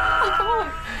do it. Oh, come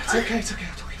on. It's okay, it's okay.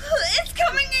 It's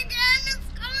coming again! It's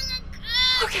coming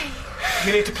again! Okay.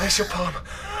 You need to place your palm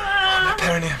on my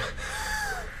perineum.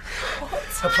 What?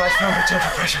 Apply firm but gentle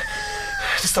pressure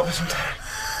to stop it from tearing.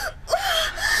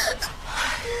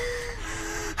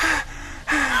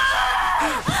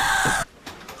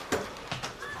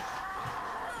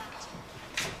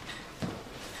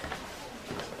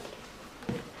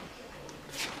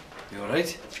 You all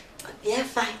right? Yeah,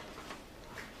 fine.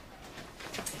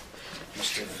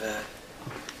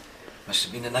 Must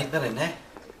have been a nightmare in there.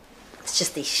 It's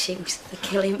just these shoes. They're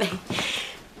killing me.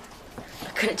 I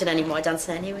couldn't have done any more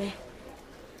dancing anyway.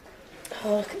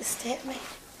 Oh, look at the state of me. It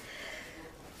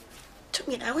took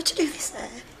me an hour to do this there.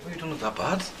 Well, you don't look that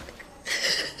bad.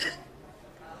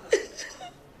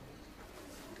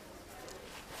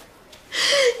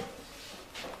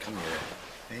 Come here.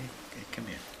 Hey, come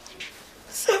here.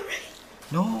 Sorry.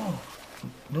 No.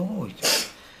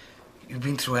 You've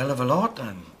been through a hell of a lot,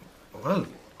 and, well,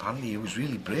 apparently you was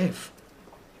really brave.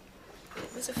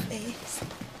 It was a face.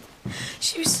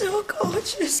 She was so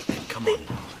gorgeous. Come on, darling.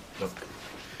 Look.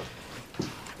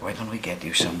 Why don't we get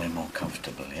you somewhere more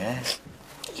comfortable, yeah?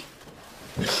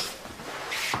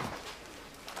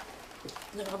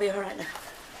 No, I'll be all right now.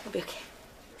 I'll be okay.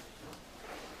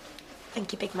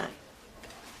 Thank you, Big Man.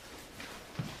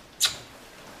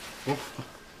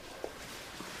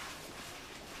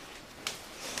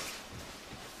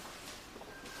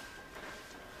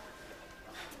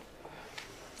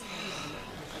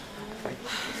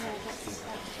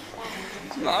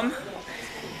 Mum,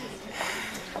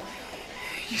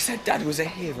 you said Dad was a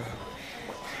hero.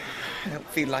 I don't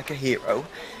feel like a hero.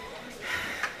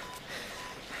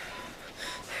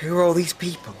 Who are all these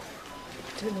people?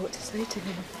 I don't know what to say to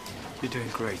him. You're doing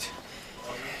great.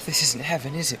 This isn't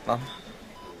heaven, is it, Mum?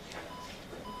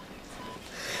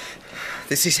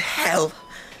 This is hell.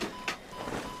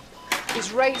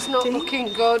 His rate's not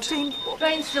looking good.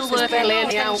 Brain's still There's working. barely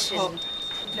any Attention. output.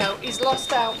 No, he's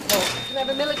lost output. Can I have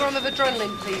a milligram of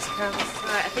adrenaline, please, Cam?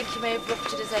 Right, I think he may have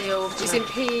ruptured his aorta. He's in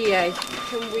PEA.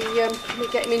 Can we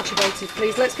get him intubated,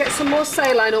 please? Let's get some more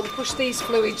saline up and push these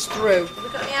fluids through. Have we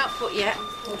got any output yet?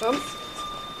 Hold on.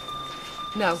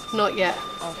 No, not yet.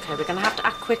 Okay, we're going to have to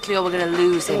act quickly or we're going to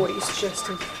lose him. Oh, what are you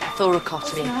suggesting?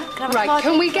 Thoracotomy. Right,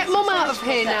 can we get Mum out of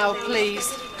here now,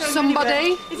 please?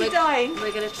 Somebody? Is he dying?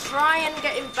 We're going to try and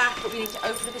get him back, but we need to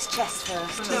open up his chest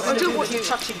first. No, I don't want you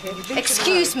touching him.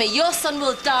 Excuse me, your son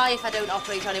will die if I don't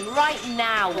operate on him right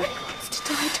now.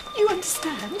 Don't you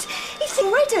understand? He's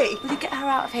already. Will you get her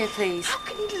out of here, please? How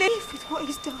can he live with what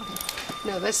he's done?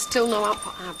 No, there's still no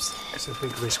output, Abs. It's a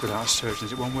big risk without a surgeon.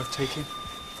 Is it one worth taking?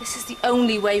 This is the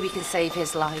only way we can save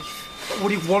his life. But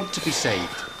would he want to be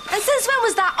saved? And since when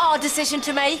was that our decision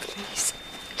to make? Please,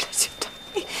 let him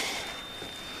die.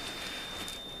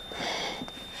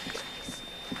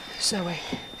 Zoe.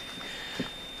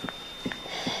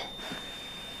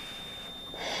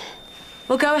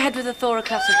 We'll go ahead with the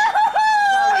thoracotomy.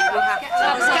 Sorry, we have to.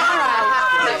 Let's get her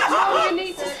out. No, you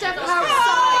need to step outside.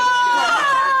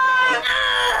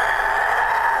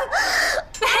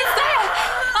 The head's there!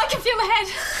 I can feel the head.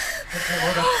 Okay,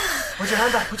 hold on. Put your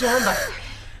hand back, put your hand back.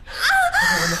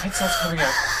 Okay, when the head starts coming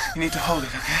out, you need to hold it,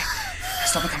 okay?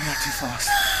 Stop it coming out too fast.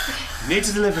 You need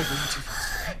to deliver it, but not too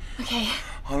fast, okay? Okay.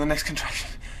 On the next contraction.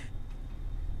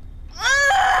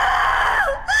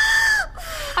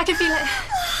 I can feel it.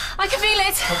 I can feel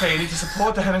it. Okay, you need to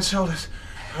support the head and shoulders.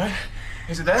 All right?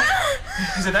 Is it there?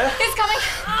 Is it there? It's coming.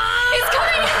 It's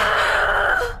coming.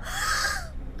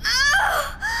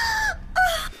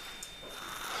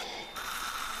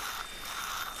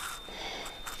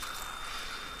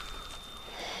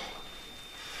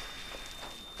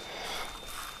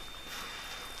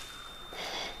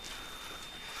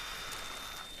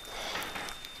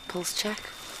 Pulse check.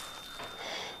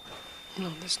 No,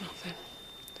 there's nothing.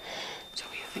 Zoe,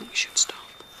 I think we should stop.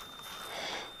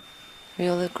 We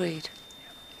all agreed?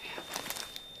 Yeah.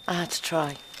 I had to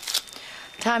try.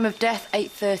 Time of death,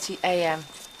 8:30 a.m.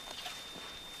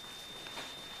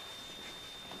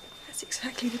 That's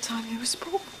exactly the time he was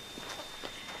born.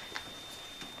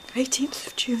 18th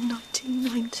of June,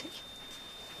 1990.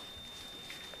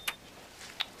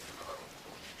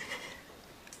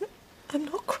 I'm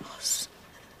not cross.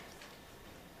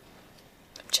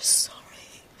 I'm just sorry.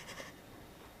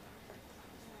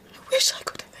 I wish I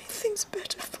could have made things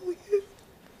better for you.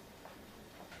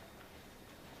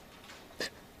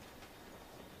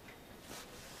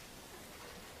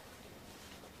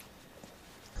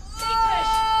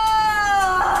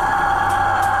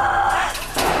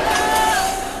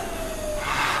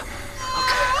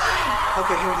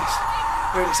 Okay, here it is.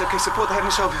 Here it is. Okay, support the head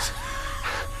and shoulders.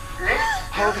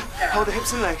 Hold the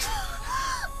hips and legs.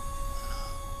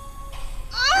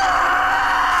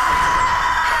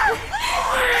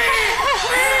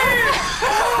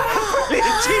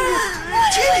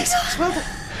 Genius! Well done.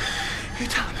 You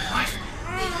tell me, wife.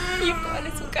 You've got a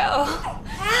little girl.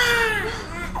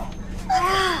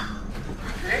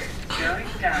 Going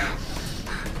down.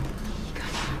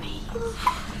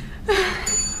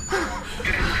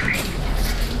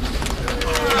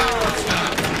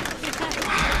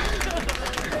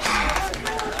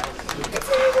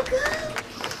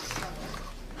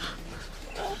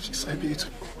 She's so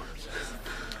beautiful.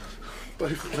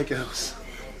 Both of my girls.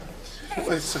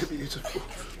 Both so beautiful.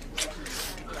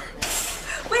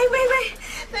 Wait.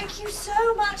 Thank you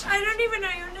so much. I don't even know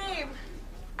your name.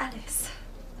 Alice.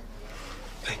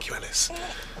 Thank you, Alice.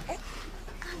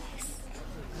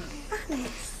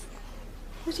 Alice.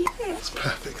 What do you think? It's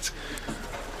perfect.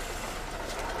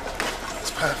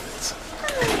 It's perfect.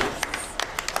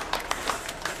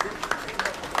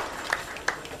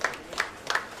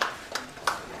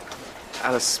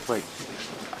 Alice, wait.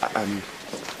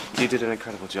 You did an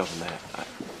incredible job in there.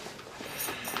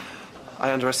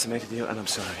 I underestimated you, and I'm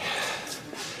sorry.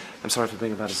 I'm sorry for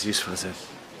being about as useful as a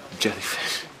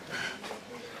jellyfish.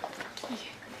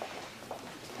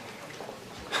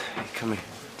 Hey, come here.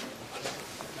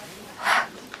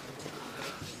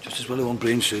 Just as well I want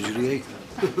brain surgery, eh?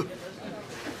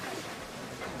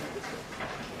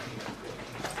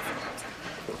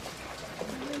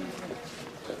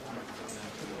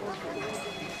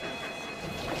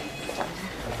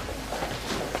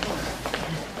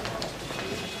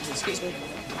 Excuse me.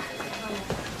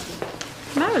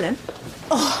 Marilyn?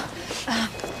 Oh,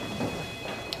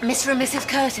 Mr. and Mrs.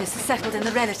 Curtis are settled in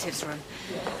the relatives' room.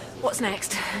 What's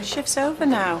next? Shift's over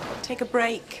now. Take a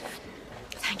break.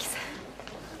 Thank you, sir.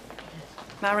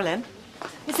 Marilyn?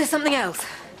 Is there something else?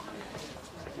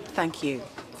 Thank you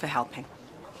for helping.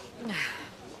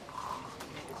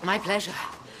 My pleasure.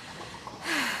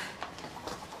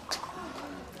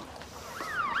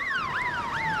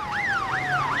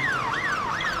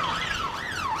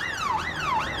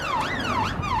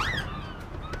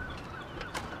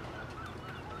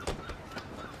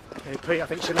 Hey, Pete, I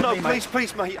think she'll let me, mate.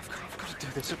 Please, mate. I've got to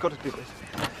do this. I've got to do this.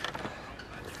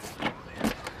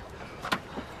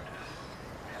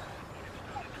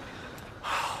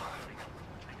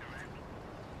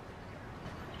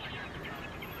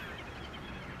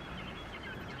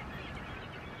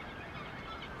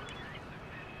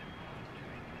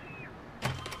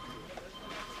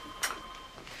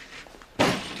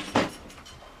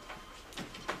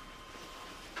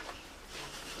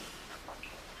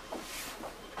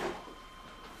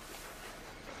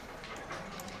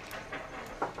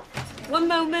 One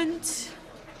moment.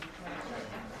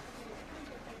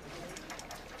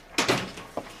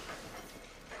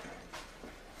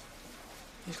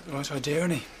 He's got the right idea,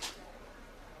 hasn't he?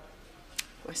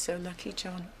 We're so lucky,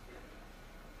 John.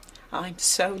 I'm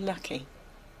so lucky.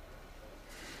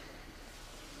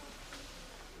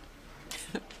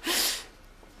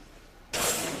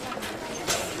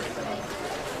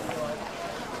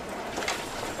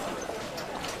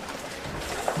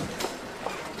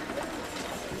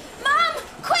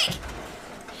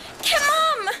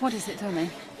 What is it, Tommy?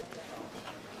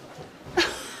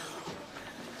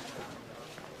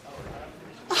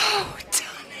 Oh,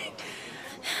 darling.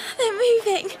 They're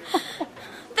moving.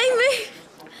 They move.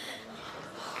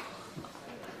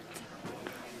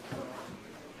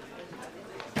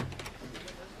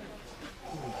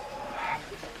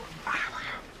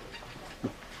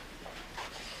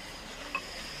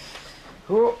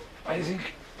 Oh, I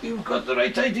think you've got the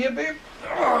right idea, babe.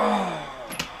 Oh.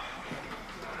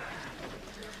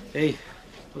 Hey,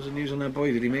 what's the news on that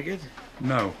boy? Did he make it?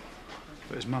 No,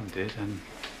 but his mum did, and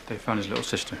they found his little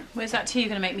sister. Where's that tea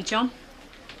going to make me, John?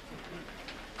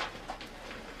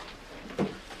 You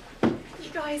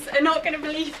guys are not going to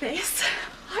believe this.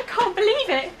 I can't believe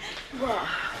it. What?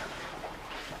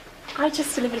 I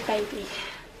just delivered a baby.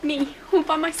 Me, all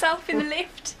by myself in the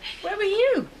lift. Where were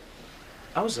you?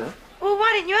 I was there. Well,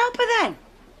 why didn't you help her then?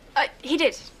 He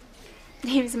did.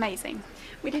 He was amazing.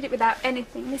 We did it without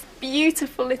anything. This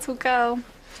beautiful little girl.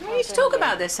 Do we need to talk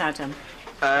about this, Adam?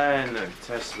 No,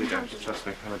 Tess, we don't. Trust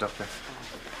me, I'm a doctor.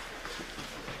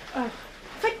 Oh,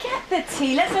 forget the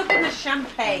tea. Let's open the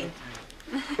champagne.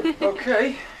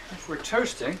 OK, if we're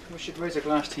toasting, we should raise a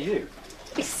glass to you.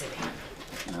 Be silly.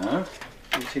 No.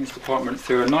 You've seen this department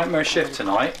through a nightmare shift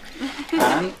tonight,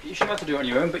 and you shouldn't have to do it on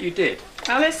your own, but you did.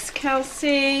 Alice,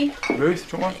 Kelsey. Ruth,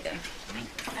 do you want one?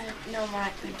 No, I'm all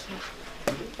right, thank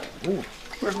you. Ooh.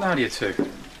 Where's Nadia to?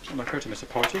 It's not like her to miss a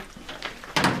party.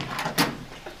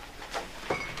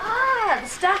 Ah, the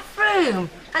staff room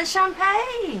and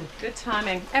champagne. Good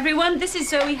timing. Everyone, this is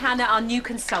Zoe Hannah, our new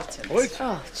consultant.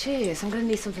 Oh, cheers. I'm going to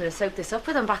need something to soak this up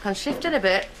with. I'm back on shift in a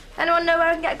bit. Anyone know where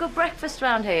I can get a good breakfast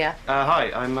round here?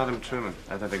 Hi, I'm Madam Truman.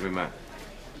 I don't think we met.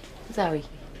 Zoe.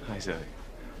 Hi, Zoe.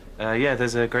 Yeah,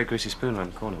 there's a great greasy spoon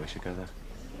around the corner. We should go there.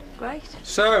 Great.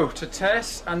 So, to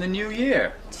Tess and the new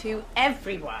year. To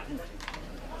everyone.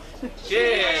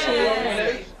 Cheers!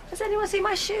 Cheers. Has anyone seen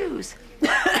my shoes?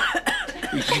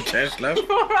 You see Tess, love?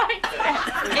 All right.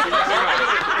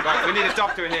 Right, we need a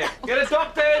doctor in here. Get a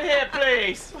doctor in here,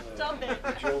 please! Stop it.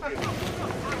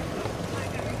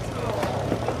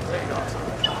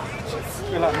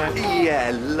 Good luck, man.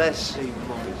 Yeah, let's see.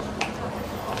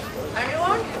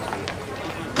 Anyone?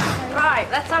 Right,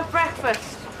 let's have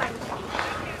breakfast.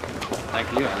 Thank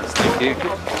you, Alice. Thank you.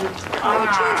 Oh,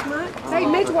 cheers, mate. Hey,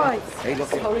 midwife. Hey, look.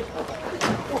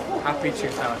 Happy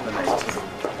 2008.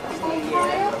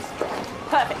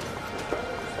 Perfect.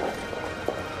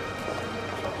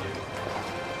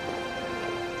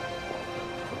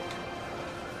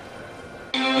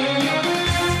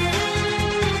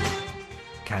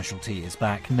 Casualty is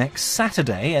back next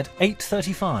Saturday at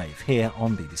 8:35 here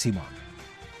on BBC One.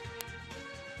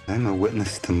 I'm a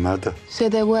witness to murder. So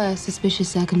there were suspicious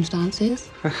circumstances?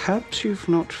 Perhaps you've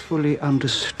not fully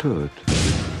understood.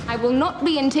 I will not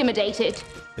be intimidated.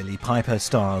 Billy Piper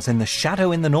stars in The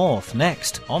Shadow in the North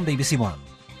next on BBC One.